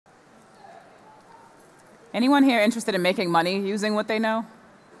Anyone here interested in making money using what they know?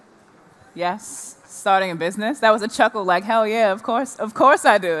 Yes? Starting a business? That was a chuckle like, hell yeah, of course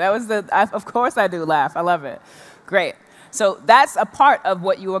I do. That was of course I do laugh. I love it. Great. So that's a part of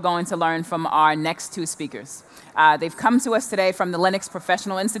what you are going to learn from our next two speakers. They've come to us today from the Linux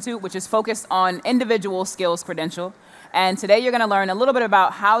Professional Institute, which is focused on individual skills credential. And today you're going to learn a little bit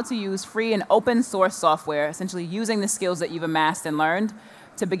about how to use free and open source software, essentially using the skills that you've amassed and learned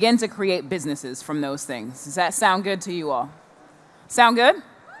to begin to create businesses from those things. Does that sound good to you all? Sound good?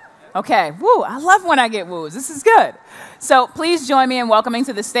 Okay, woo, I love when I get woos. This is good. So please join me in welcoming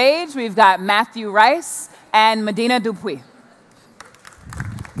to the stage. We've got Matthew Rice and Medina Dupuis.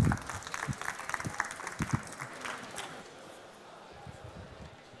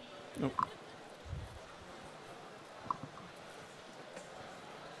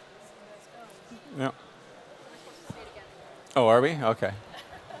 Yeah. Oh, are we? Okay.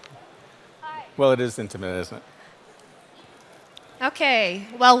 Hi. Well, it is intimate, isn't it? Okay.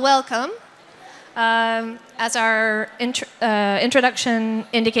 Well, welcome. As our introduction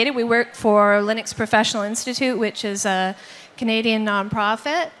indicated, we work for Linux Professional Institute, which is a Canadian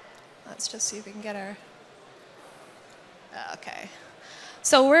nonprofit. Let's just see if we can get our... Okay.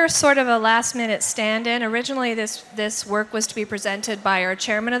 So we're sort of a last-minute stand-in. Originally, this work was to be presented by our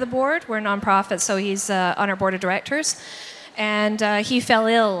chairman of the board. We're a nonprofit, so he's on our board of directors. And he fell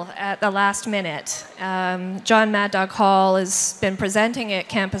ill at the last minute. John Mad Dog Hall has been presenting at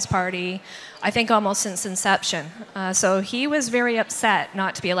Campus Party, I think almost since inception. So he was very upset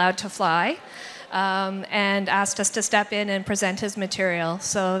not to be allowed to fly and asked us to step in and present his material.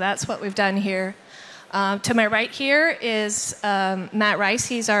 So that's what we've done here. To my right here is Matt Rice.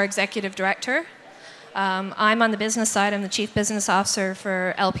 He's our executive director. I'm on the business side. I'm the chief business officer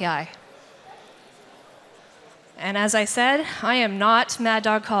for LPI. And as I said, I am not Mad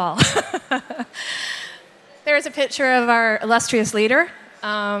Dog Hall. There's a picture of our illustrious leader.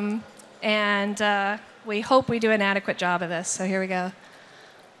 And we hope we do an adequate job of this. So here we go.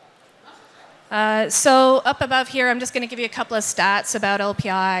 So up above here, I'm just going to give you a couple of stats about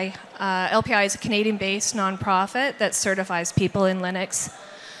LPI. LPI is a Canadian-based nonprofit that certifies people in Linux.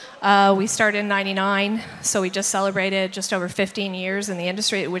 We started in '99, so we just celebrated just over 15 years in the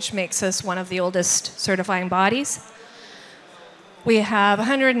industry, which makes us one of the oldest certifying bodies. We have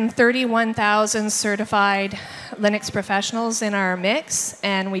 131,000 certified Linux professionals in our mix,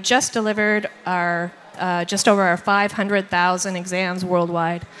 and we just delivered our just over our 500,000 exams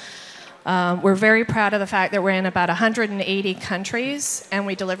worldwide. We're very proud of the fact that we're in about 180 countries, and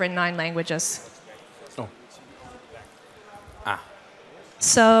we deliver in 9 languages. Oh.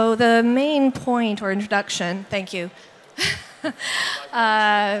 So the main point or introduction, thank you,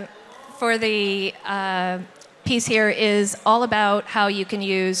 for the piece here is all about how you can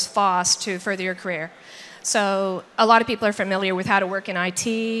use FOSS to further your career. So a lot of people are familiar with how to work in IT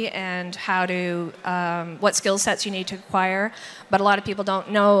and how to, what skill sets you need to acquire, but a lot of people don't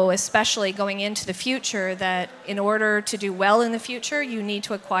know, especially going into the future, that in order to do well in the future, you need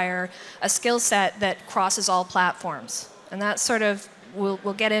to acquire a skill set that crosses all platforms. And that's sort of, we'll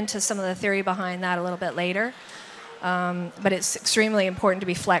get into some of the theory behind that a little bit later, but it's extremely important to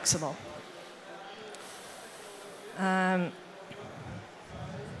be flexible.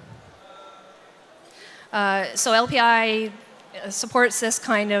 So LPI supports this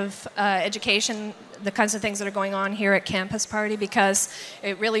kind of education, the kinds of things that are going on here at Campus Party, because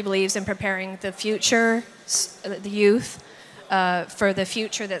it really believes in preparing the future, the youth, for the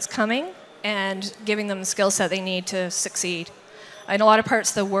future that's coming and giving them the skill set they need to succeed. In a lot of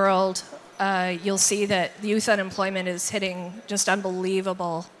parts of the world, you'll see that youth unemployment is hitting just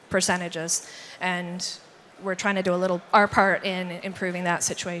unbelievable percentages, and we're trying to do our part in improving that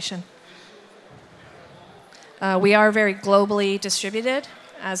situation. We are very globally distributed,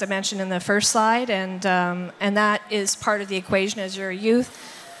 as I mentioned in the first slide, and that is part of the equation as your youth,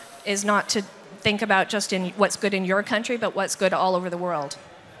 is not to think about just in what's good in your country, but what's good all over the world.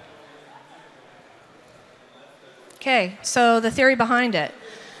 Okay, so the theory behind it.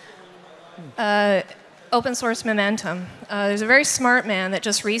 Open source momentum. There's a very smart man that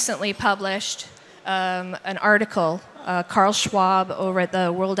just recently published an article, Carl Schwab over at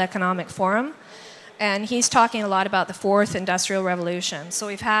the World Economic Forum, and he's talking a lot about the 4th industrial revolution. So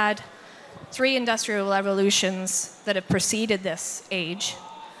we've had 3 industrial revolutions that have preceded this age.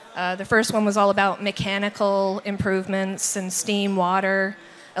 The first one was all about mechanical improvements and steam, water,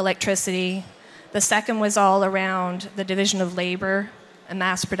 electricity. The second was all around the division of labor and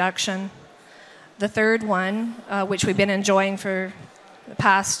mass production. The third one, which we've been enjoying for the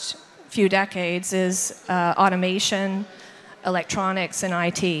past few decades, is automation, electronics, and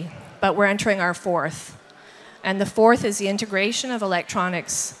IT. But we're entering our 4th. And the fourth is the integration of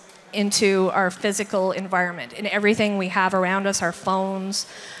electronics into our physical environment, in everything we have around us, our phones,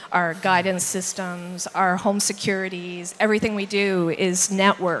 our guidance systems, our home securities, everything we do is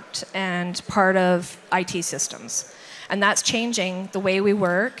networked and part of IT systems. And that's changing the way we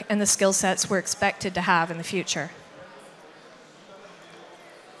work and the skill sets we're expected to have in the future.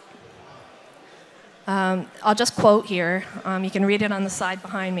 I'll just quote here. You can read it on the side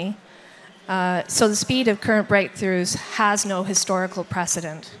behind me. So the speed of current breakthroughs has no historical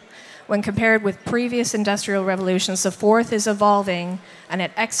precedent. When compared with previous industrial revolutions, the fourth is evolving and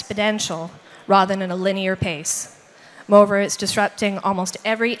at exponential rather than a linear pace. Moreover, it's disrupting almost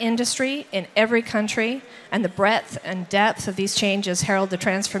every industry in every country, and the breadth and depth of these changes herald the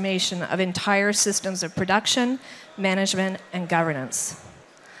transformation of entire systems of production, management, and governance.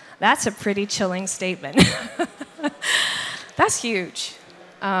 That's a pretty chilling statement. That's huge.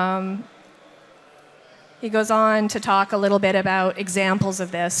 He goes on to talk a little bit about examples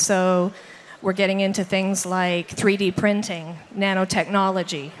of this. So we're getting into things like 3D printing,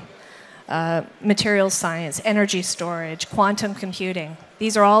 nanotechnology, materials science, energy storage, quantum computing.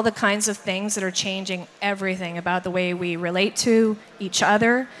 These are all the kinds of things that are changing everything about the way we relate to each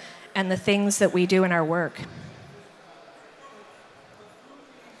other and the things that we do in our work.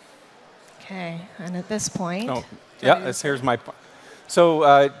 Okay, and at this point... Oh, yeah, here's my point.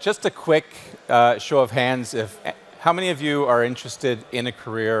 So just a quick show of hands. How many of you are interested in a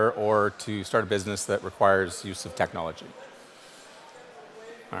career or to start a business that requires use of technology?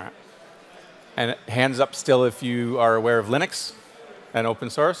 All right. And hands up still if you are aware of Linux and open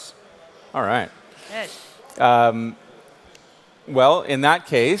source. All right. Good. Well, in that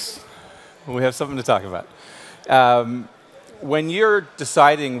case, we have something to talk about. When you're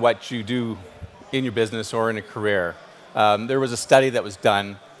deciding what you do in your business or in a career, there was a study that was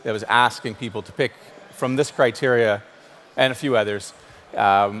done that was asking people to pick from this criteria and a few others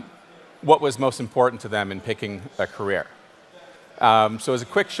what was most important to them in picking a career. So as a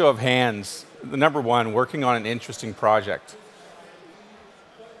quick show of hands, the number one, working on an interesting project.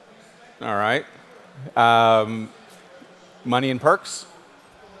 All right. Money and perks.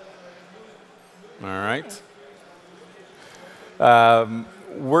 All right.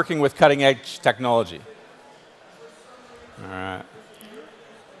 Working with cutting-edge technology. All right.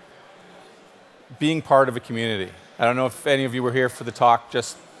 Being part of a community. I don't know if any of you were here for the talk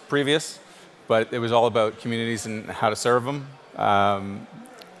just previous, but it was all about communities and how to serve them. All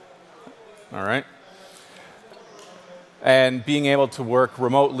right. And being able to work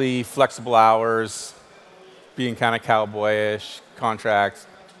remotely, flexible hours, being kind of cowboyish, contracts,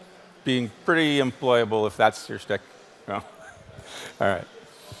 being pretty employable if that's your shtick. No. All right.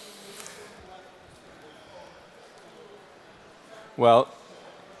 Well,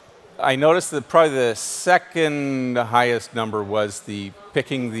 I noticed that probably the second highest number was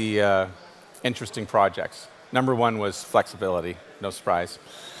picking the interesting projects. Number one was flexibility, no surprise.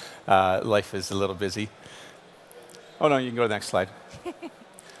 Life is a little busy. Oh no, you can go to the next slide.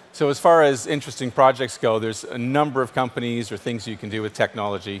 So as far as interesting projects go, there's a number of companies or things you can do with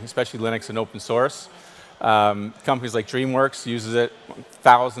technology, especially Linux and open source. Companies like DreamWorks uses it,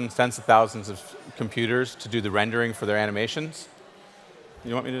 thousands, tens of thousands of computers to do the rendering for their animations.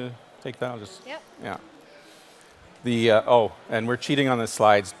 You want me to take that? I'll just, yep. Yeah. Oh, and we're cheating on the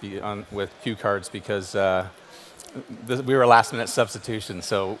slides with cue cards because we were a last-minute substitution,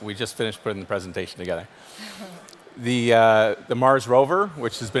 so we just finished putting the presentation together. The Mars rover,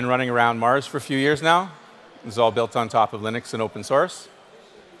 which has been running around Mars for a few years now, is all built on top of Linux and open source.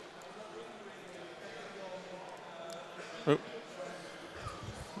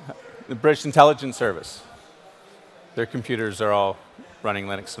 The British Intelligence Service, their computers are all running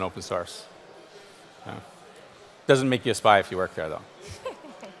Linux and open source. Doesn't make you a spy if you work there, though.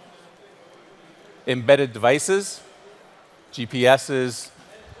 Embedded devices, GPSs,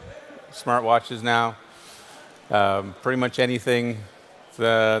 smartwatches now. Pretty much anything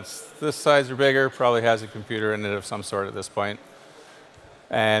that's this size or bigger probably has a computer in it of some sort at this point.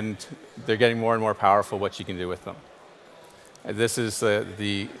 And they're getting more and more powerful what you can do with them. This is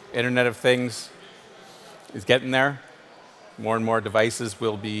the Internet of Things is getting there. More and more devices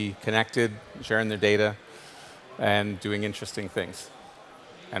will be connected, sharing their data, and doing interesting things,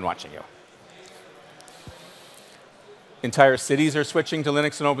 and watching you. Entire cities are switching to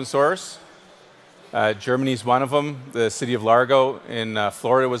Linux and open source. Germany's one of them. The city of Largo in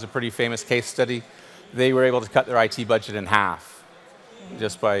Florida was a pretty famous case study. They were able to cut their IT budget in half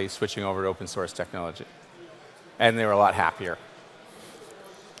just by switching over to open source technology. And they were a lot happier.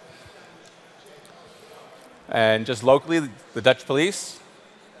 And just locally, the Dutch police,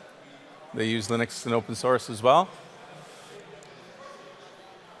 They use Linux and open source as well.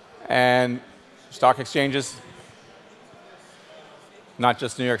 And stock exchanges, not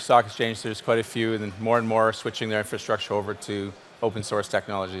just New York Stock Exchange, there's quite a few, and more are switching their infrastructure over to open source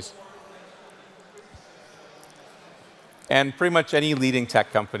technologies. And pretty much any leading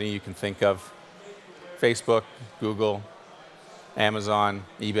tech company you can think of, Facebook, Google, Amazon,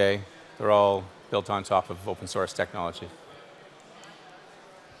 eBay, they're all built on top of open source technology.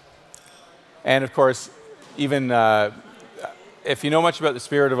 And of course, even if you know much about the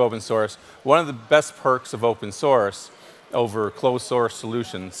spirit of open source, one of the best perks of open source over closed source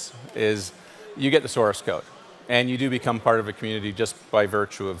solutions is you get the source code. And you do become part of a community just by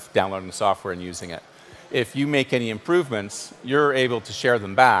virtue of downloading the software and using it. If you make any improvements, you're able to share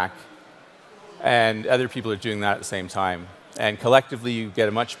them back, and other people are doing that at the same time. And collectively, you get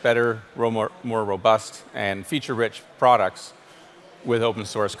a much better, more robust, and feature-rich products with open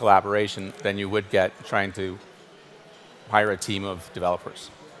source collaboration than you would get trying to hire a team of developers.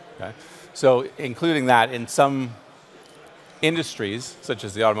 Okay? So including that, in some industries, such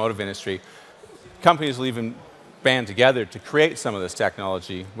as the automotive industry, companies will even band together to create some of this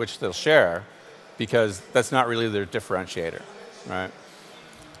technology, which they'll share, because that's not really their differentiator. Right?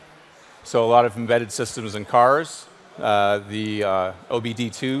 So a lot of embedded systems in cars, the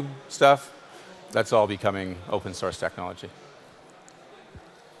OBD2 stuff, that's all becoming open source technology.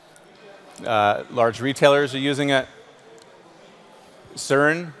 Large retailers are using it.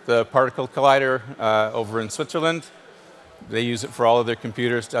 CERN, the particle collider over in Switzerland, they use it for all of their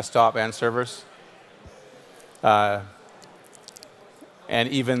computers, desktop and servers. And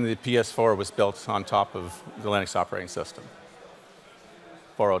even the PS4 was built on top of the Linux operating system.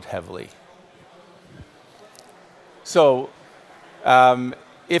 Borrowed heavily. So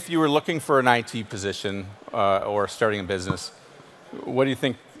if you were looking for an IT position or starting a business, what do you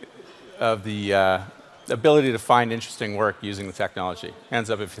think of the ability to find interesting work using the technology? Hands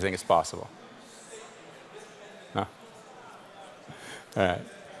up if you think it's possible. No? All right.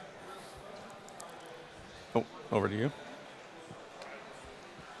 Oh, over to you.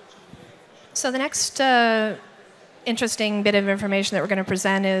 So the next interesting bit of information that we're going to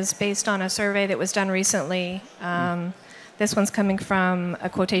present is based on a survey that was done recently. This one's coming from a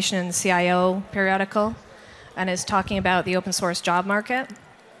quotation in the CIO periodical, and is talking about the open source job market.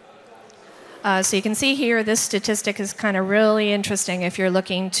 So you can see here, this statistic is kind of really interesting if you're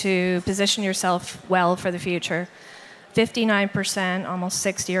looking to position yourself well for the future. 59%, almost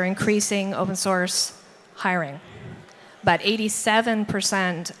 60%, are increasing open source hiring. But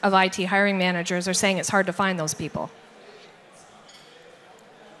 87% of IT hiring managers are saying it's hard to find those people.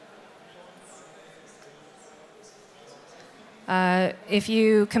 If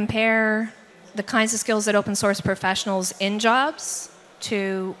you compare the kinds of skills that open source professionals in jobs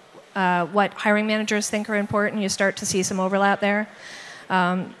to what hiring managers think are important, you start to see some overlap there.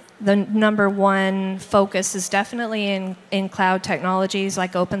 The number one focus is definitely in cloud technologies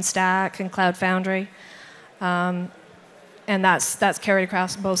like OpenStack and Cloud Foundry. And that's carried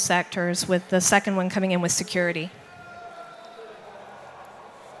across both sectors, with the second one coming in with security.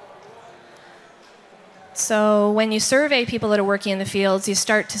 So when you survey people that are working in the fields, you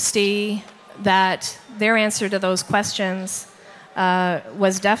start to see that their answer to those questions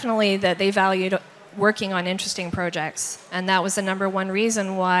was definitely that they valued working on interesting projects. And that was the number one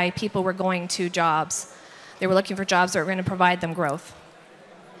reason why people were going to jobs. They were looking for jobs that were going to provide them growth.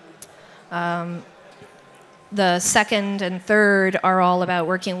 The second and third are all about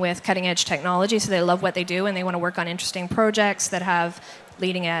working with cutting edge technology, so they love what they do and they want to work on interesting projects that have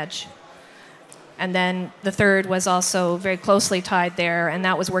leading edge. And then the third was also very closely tied there, and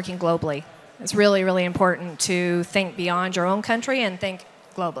that was working globally. It's really, really important to think beyond your own country and think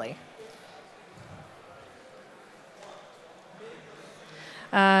globally.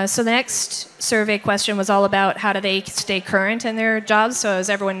 So the next survey question was all about how do they stay current in their jobs. So as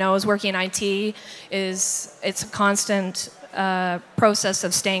everyone knows, working in IT it's a constant process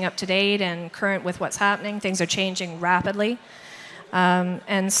of staying up to date and current with what's happening. Things are changing rapidly.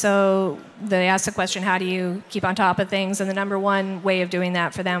 And so they asked the question, how do you keep on top of things? And the number one way of doing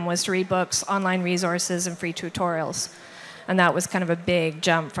that for them was to read books, online resources, and free tutorials. And that was kind of a big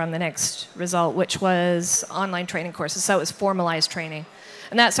jump from the next result, which was online training courses. So it was formalized training.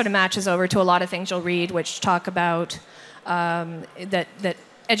 And that sort of matches over to a lot of things you'll read, which talk about that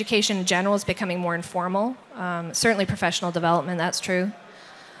education in general is becoming more informal. Certainly professional development, that's true.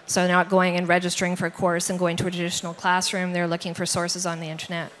 So they're not going and registering for a course and going to a traditional classroom. They're looking for sources on the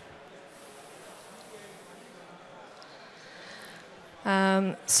internet.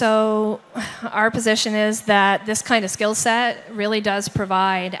 So our position is that this kind of skill set really does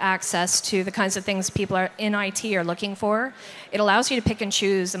provide access to the kinds of things people in IT are looking for. It allows you to pick and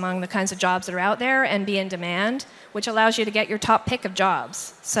choose among the kinds of jobs that are out there and be in demand, which allows you to get your top pick of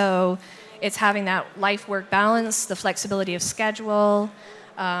jobs. So it's having that life-work balance, the flexibility of schedule,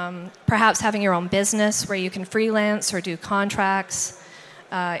 perhaps having your own business where you can freelance or do contracts.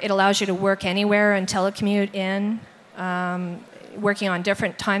 It allows you to work anywhere and telecommute in. Working on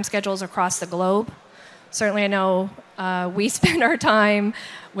different time schedules across the globe. Certainly I know we spend our time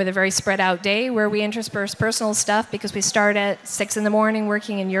with a very spread out day where we intersperse personal stuff because we start at 6 in the morning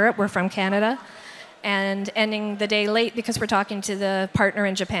working in Europe, we're from Canada, and ending the day late because we're talking to the partner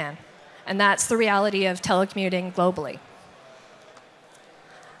in Japan. And that's the reality of telecommuting globally.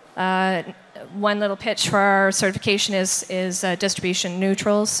 One little pitch for our certification is distribution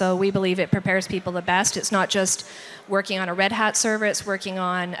neutral, so we believe it prepares people the best. It's not just working on a Red Hat server, it's working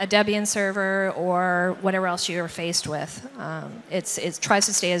on a Debian server or whatever else you're faced with. It tries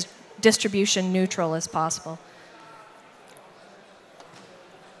to stay as distribution neutral as possible.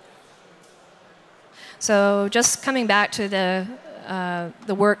 So just coming back to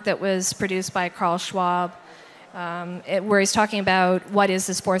the work that was produced by Carl Schwab, where he's talking about what is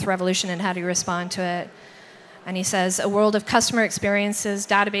this fourth revolution and how do you respond to it. And he says, a world of customer experiences,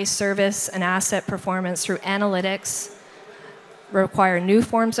 database service, and asset performance through analytics require new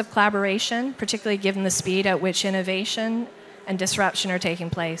forms of collaboration, particularly given the speed at which innovation and disruption are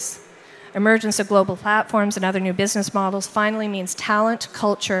taking place. Emergence of global platforms and other new business models finally means talent,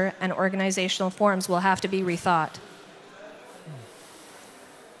 culture, and organizational forms will have to be rethought.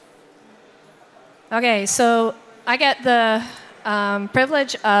 Okay, so I get the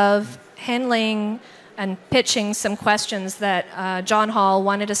privilege of handling and pitching some questions that John Hall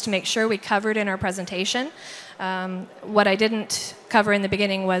wanted us to make sure we covered in our presentation. What I didn't cover in the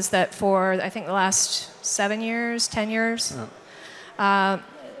beginning was that for, I think, the last 7 years, 10 years,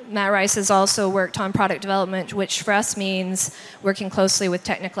 Matt Rice has also worked on product development, which for us means working closely with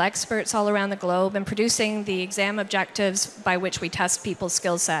technical experts all around the globe and producing the exam objectives by which we test people's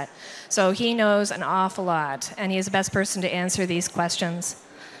skill set. So he knows an awful lot, and he is the best person to answer these questions.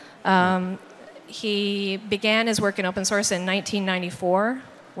 He began his work in open source in 1994,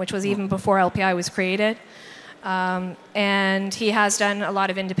 which was even before LPI was created. And he has done a lot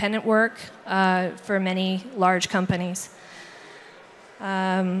of independent work for many large companies.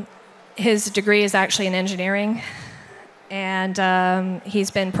 His degree is actually in engineering, and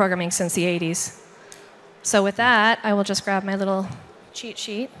he's been programming since the 80s. So with that, I will just grab my little cheat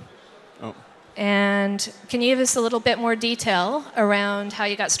sheet. Oh. And can you give us a little bit more detail around how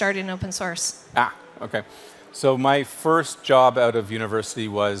you got started in open source? Okay. So my first job out of university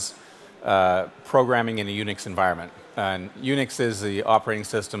was programming in a Unix environment. And Unix is the operating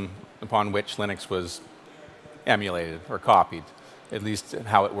system upon which Linux was emulated or copied, at least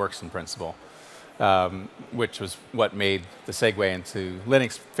how it works in principle, which was what made the segue into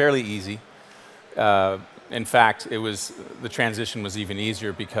Linux fairly easy. In fact, the transition was even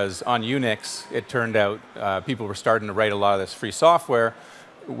easier because on Unix, it turned out people were starting to write a lot of this free software,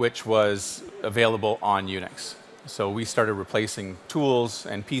 which was available on Unix. So we started replacing tools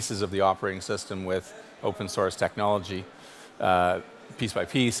and pieces of the operating system with open source technology, piece by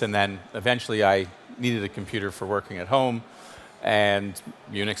piece, and then eventually I needed a computer for working at home, and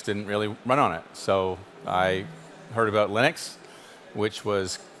Unix didn't really run on it. So I heard about Linux, which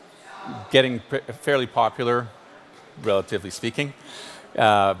was getting fairly popular, relatively speaking,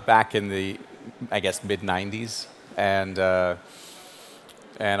 back in the, I guess, mid-90s. And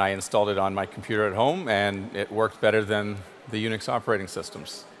I installed it on my computer at home, and it worked better than the Unix operating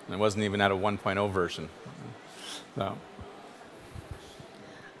systems. And it wasn't even at a 1.0 version. So.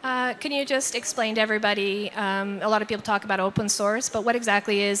 Can you just explain to everybody, a lot of people talk about open source, but what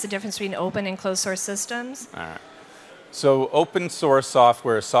exactly is the difference between open and closed source systems? All right. So open source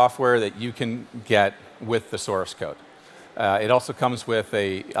software is software that you can get with the source code. It also comes with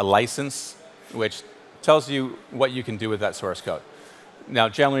a license, which tells you what you can do with that source code. Now,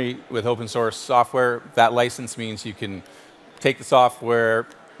 generally, with open source software, that license means you can take the software,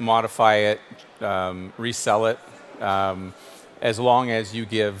 modify it, resell it, as long as you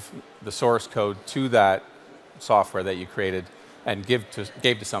give the source code to that software that you created and gave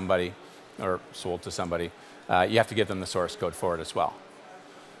to somebody or sold to somebody. You have to give them the source code for it as well.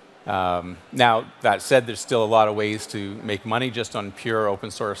 Now, that said, there's still a lot of ways to make money just on pure open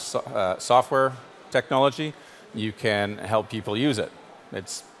source software technology. You can help people use it.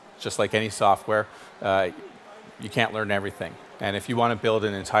 It's just like any software. You can't learn everything. And if you want to build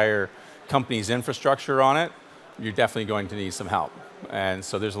an entire company's infrastructure on it, you're definitely going to need some help. And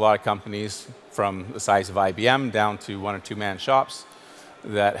so there's a lot of companies from the size of IBM down to 1 or 2 man shops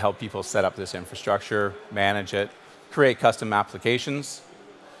that help people set up this infrastructure, manage it, create custom applications,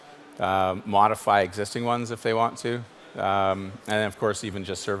 modify existing ones if they want to, and then of course even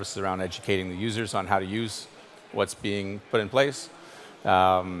just services around educating the users on how to use what's being put in place,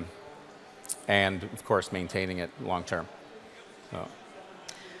 and of course maintaining it long term. So.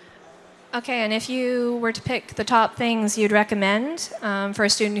 Okay, and if you were to pick the top things you'd recommend for a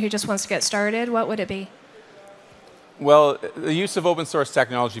student who just wants to get started, what would it be? Well, the use of open source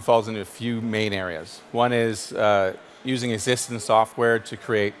technology falls into a few main areas. One is using existing software to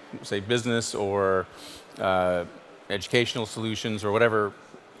create, say, business or educational solutions or whatever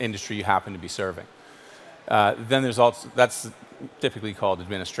industry you happen to be serving. Then there's also, that's typically called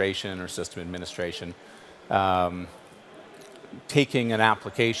administration or system administration. Taking an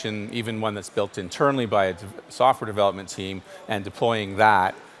application, even one that's built internally by a software development team, and deploying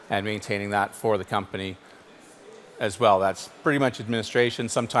that and maintaining that for the company as well. That's pretty much administration.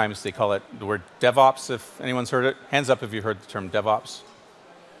 Sometimes they call it the word DevOps, if anyone's heard it. Hands up if you've heard the term DevOps.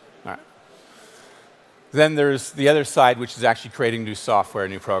 All right. Then there's the other side, which is actually creating new software,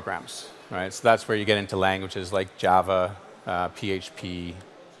 new programs. Right? So that's where you get into languages like Java, PHP,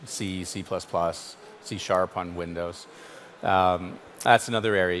 C, C++, C# on Windows. That's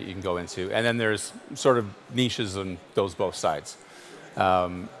another area you can go into. And then there's sort of niches on those both sides.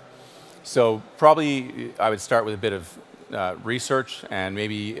 So probably I would start with a bit of research and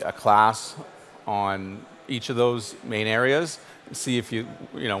maybe a class on each of those main areas and see if you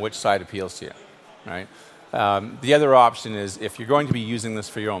know which side appeals to you. Right? The other option is if you're going to be using this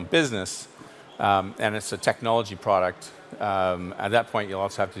for your own business and it's a technology product, at that point you'll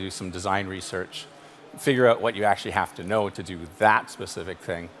also have to do some design research. Figure out what you actually have to know to do that specific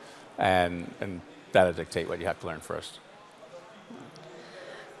thing, and that'll dictate what you have to learn first.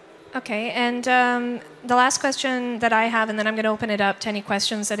 Okay, and the last question that I have, and then I'm going to open it up to any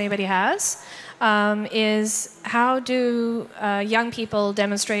questions that anybody has, is how do young people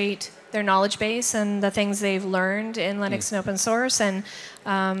demonstrate their knowledge base and the things they've learned in Linux and open source, and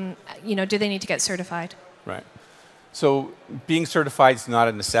do they need to get certified? Right. So being certified is not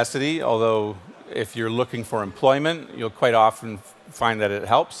a necessity, although if you're looking for employment, you'll quite often find that it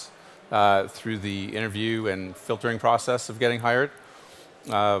helps through the interview and filtering process of getting hired,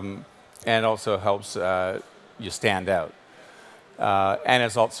 and also helps you stand out. And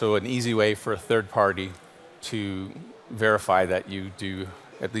it's also an easy way for a third party to verify that you do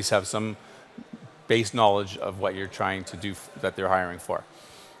at least have some base knowledge of what you're trying to do that they're hiring for.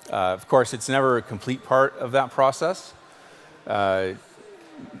 Of course, it's never a complete part of that process.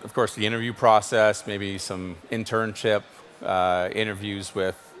 Of course, the interview process, maybe some internship interviews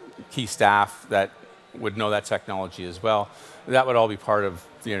with key staff that would know that technology as well. That would all be part of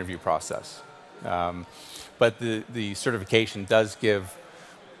the interview process. But the certification does give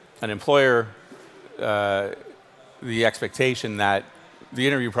an employer the expectation that the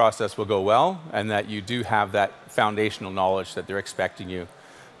interview process will go well and that you do have that foundational knowledge that they're expecting you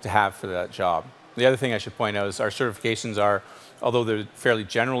to have for that job. The other thing I should point out is our certifications are, although they're fairly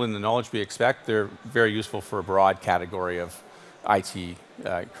general in the knowledge we expect, they're very useful for a broad category of IT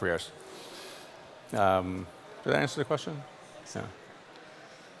careers. Did that answer the question? Yeah.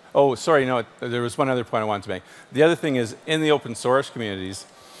 Oh, sorry, no, there was one other point I wanted to make. The other thing is, in the open source communities,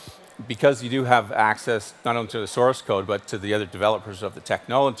 because you do have access not only to the source code, but to the other developers of the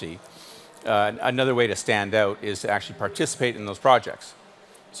technology, another way to stand out is to actually participate in those projects.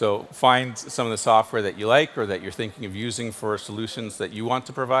 So find some of the software that you like or that you're thinking of using for solutions that you want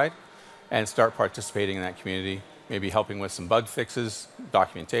to provide and start participating in that community, maybe helping with some bug fixes,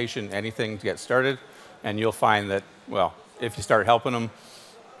 documentation, anything to get started. And you'll find that, well, if you start helping them,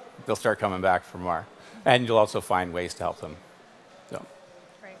 they'll start coming back for more. And you'll also find ways to help them. So.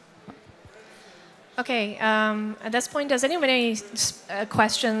 Great. Okay, at this point, does anybody have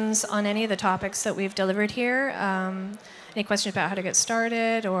questions on any of the topics that we've delivered here? Any questions about how to get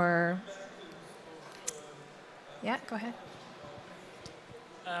started, or? Yeah, go ahead.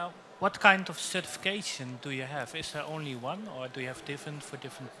 What kind of certification do you have? Is there only one, or do you have different for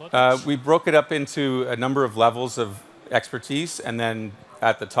different products? We broke it up into a number of levels of expertise, and then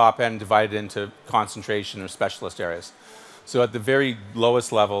at the top end divided into concentration or specialist areas. So at the very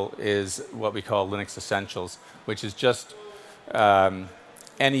lowest level is what we call Linux Essentials, which is just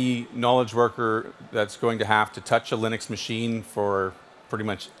any knowledge worker that's going to have to touch a Linux machine for pretty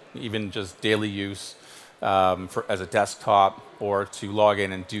much even just daily use as a desktop, or to log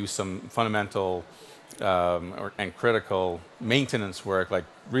in and do some fundamental and critical maintenance work, like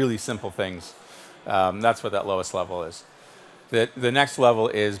really simple things. That's what that lowest level is. The next level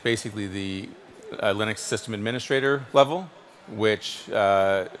is basically the Linux system administrator level, which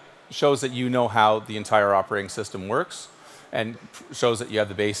shows that you know how the entire operating system works and shows that you have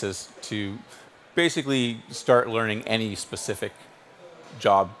the basis to basically start learning any specific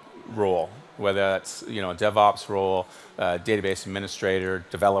job role, whether that's a DevOps role, database administrator,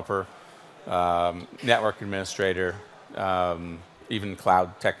 developer, network administrator, even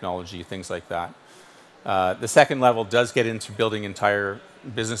cloud technology, things like that. The second level does get into building entire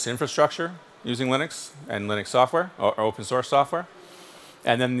business infrastructure using Linux and Linux software or open source software.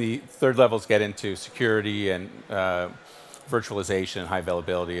 And then the third levels get into security and virtualization, high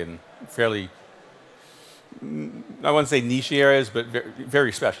availability, and fairly, I wouldn't say niche areas, but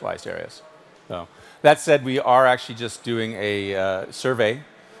very specialized areas. So that said, we are actually just doing a survey.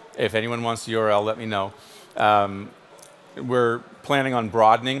 If anyone wants the URL, let me know. We're planning on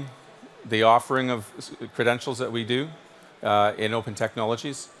broadening the offering of credentials that we do in open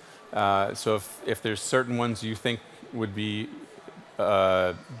technologies. So if there's certain ones you think would be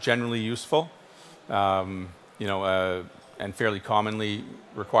generally useful, and fairly commonly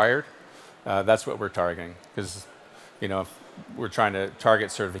required, that's what we're targeting. Because, we're trying to target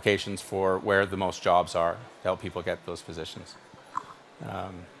certifications for where the most jobs are to help people get those positions.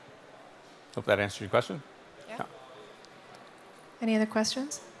 Hope that answered your question. Yeah. Any other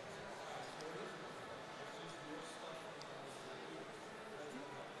questions?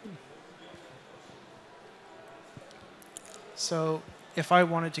 So if I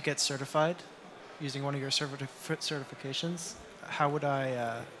wanted to get certified using one of your certifications, how would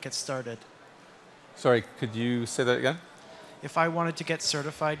I get started? Sorry, could you say that again? If I wanted to get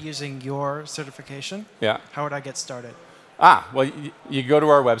certified using your certification, how would I get started? Well, you go to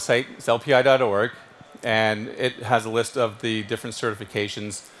our website, it's lpi.org, and it has a list of the different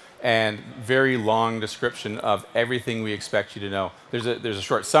certifications and very long description of everything we expect you to know. There's a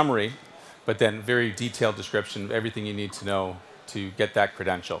short summary, but then very detailed description of everything you need to know to get that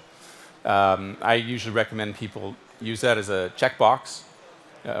credential. I usually recommend people use that as a checkbox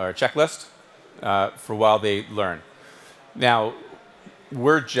or a checklist for while they learn. Now,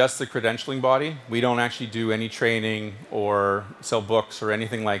 we're just the credentialing body. We don't actually do any training or sell books or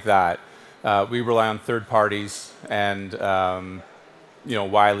anything like that. We rely on third parties and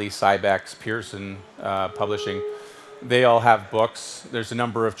Wiley, Cybex, Pearson Publishing. They all have books. There's a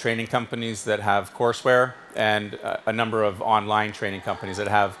number of training companies that have courseware and a number of online training companies that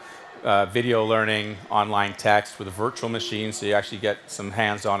have video learning, online text with a virtual machine, so you actually get some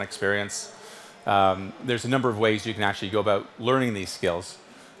hands-on experience. There's a number of ways you can actually go about learning these skills.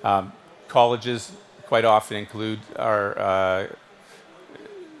 Colleges quite often include our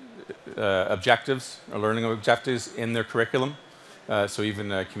objectives, or learning objectives in their curriculum. So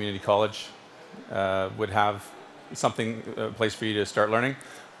even a community college would have something, a place for you to start learning.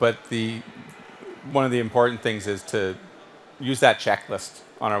 But one of the important things is to use that checklist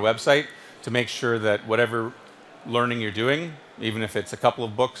on our website to make sure that whatever learning you're doing, even if it's a couple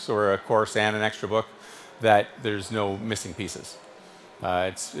of books or a course and an extra book, that there's no missing pieces.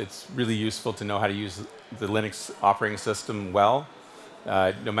 It's really useful to know how to use the Linux operating system well,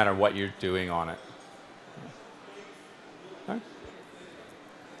 no matter what you're doing on it.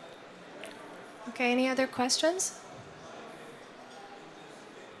 Okay, any other questions?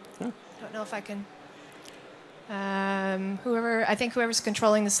 I don't know if I can. I think whoever's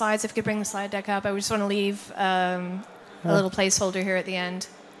controlling the slides, if you could bring the slide deck up, I just want to leave a little placeholder here at the end.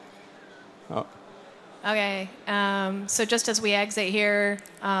 Oh. Okay, so just as we exit here,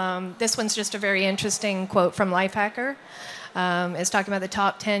 this one's just a very interesting quote from Lifehacker. It's talking about the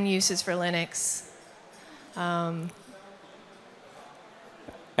top 10 uses for Linux. And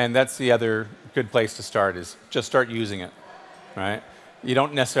that's the other good place to start, is just start using it, right? You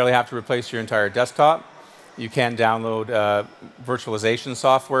don't necessarily have to replace your entire desktop. You can download virtualization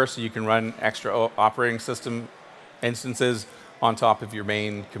software so you can run extra operating system instances on top of your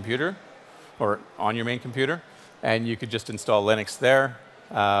main computer or on your main computer, and you could just install Linux there.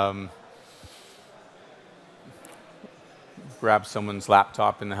 Grab someone's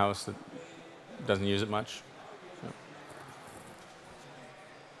laptop in the house that doesn't use it much.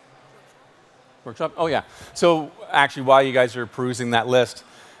 Workshop? Oh, yeah. So actually, while you guys are perusing that list,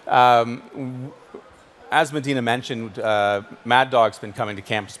 as Medina mentioned, Mad Dog's been coming to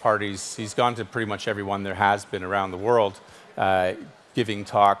campus parties. He's gone to pretty much every one there has been around the world, giving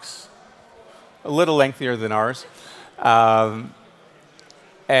talks a little lengthier than ours.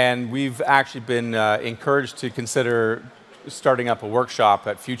 And we've actually been encouraged to consider starting up a workshop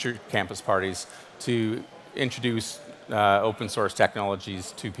at future campus parties to introduce open source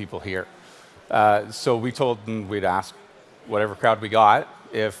technologies to people here. So we told them we'd ask whatever crowd we got,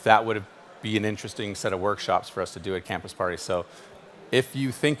 if that would be an interesting set of workshops for us to do at campus parties. So if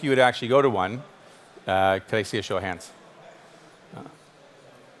you think you would actually go to one, could I see a show of hands?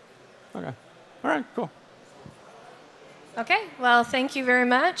 Okay. All right, cool. Okay, well, thank you very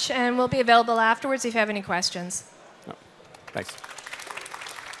much, and we'll be available afterwards if you have any questions. Oh, thanks.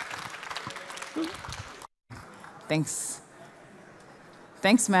 Thanks.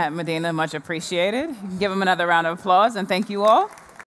 Thanks, Matt and Medina. Much appreciated. Give them another round of applause, and thank you all.